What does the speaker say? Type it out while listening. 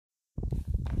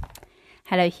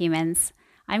Hello, humans.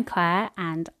 I'm Claire,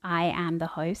 and I am the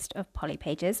host of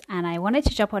Polypages. And I wanted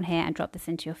to jump on here and drop this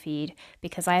into your feed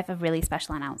because I have a really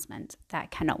special announcement that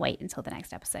cannot wait until the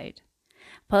next episode.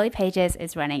 Polypages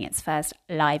is running its first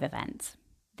live event.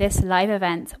 This live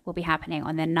event will be happening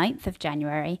on the 9th of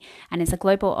January and is a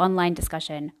global online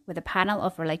discussion with a panel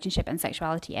of relationship and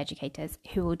sexuality educators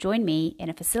who will join me in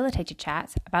a facilitated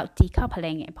chat about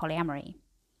decoupling in polyamory.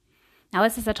 Now,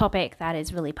 this is a topic that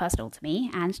is really personal to me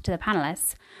and to the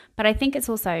panelists, but I think it's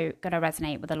also going to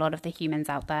resonate with a lot of the humans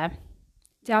out there.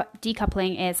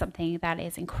 Decoupling is something that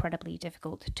is incredibly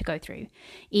difficult to go through,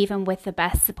 even with the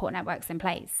best support networks in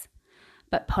place.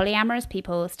 But polyamorous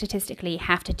people statistically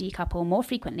have to decouple more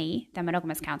frequently than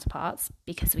monogamous counterparts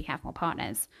because we have more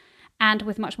partners, and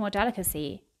with much more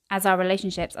delicacy, as our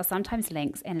relationships are sometimes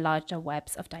links in larger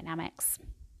webs of dynamics.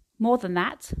 More than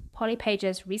that,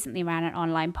 Polypages recently ran an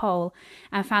online poll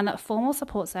and found that formal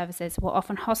support services were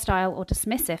often hostile or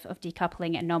dismissive of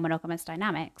decoupling in non-monogamous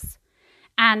dynamics,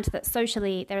 and that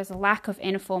socially there is a lack of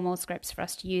informal scripts for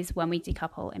us to use when we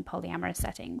decouple in polyamorous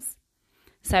settings.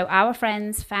 So our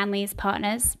friends, families,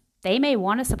 partners, they may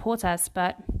want to support us,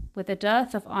 but with a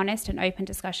dearth of honest and open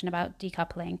discussion about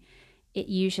decoupling, it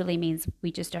usually means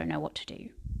we just don't know what to do.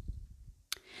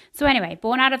 So anyway,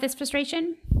 born out of this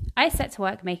frustration, I set to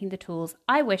work making the tools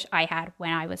I wish I had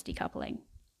when I was decoupling.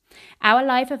 Our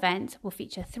live event will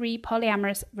feature 3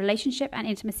 polyamorous relationship and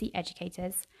intimacy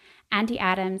educators, Andy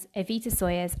Adams, Evita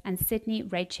Sawyers, and Sydney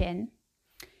Ray Chin.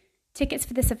 Tickets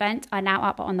for this event are now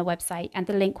up on the website and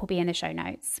the link will be in the show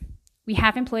notes. We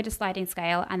have employed a sliding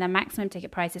scale and the maximum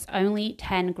ticket price is only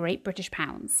 10 Great British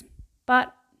pounds.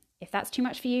 But if that's too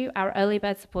much for you, our early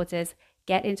bird supporters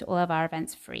get into all of our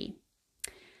events free.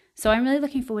 So I'm really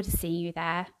looking forward to seeing you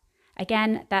there.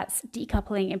 Again, that's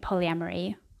Decoupling in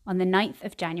Polyamory on the 9th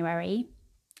of January,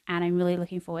 and I'm really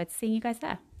looking forward to seeing you guys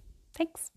there. Thanks.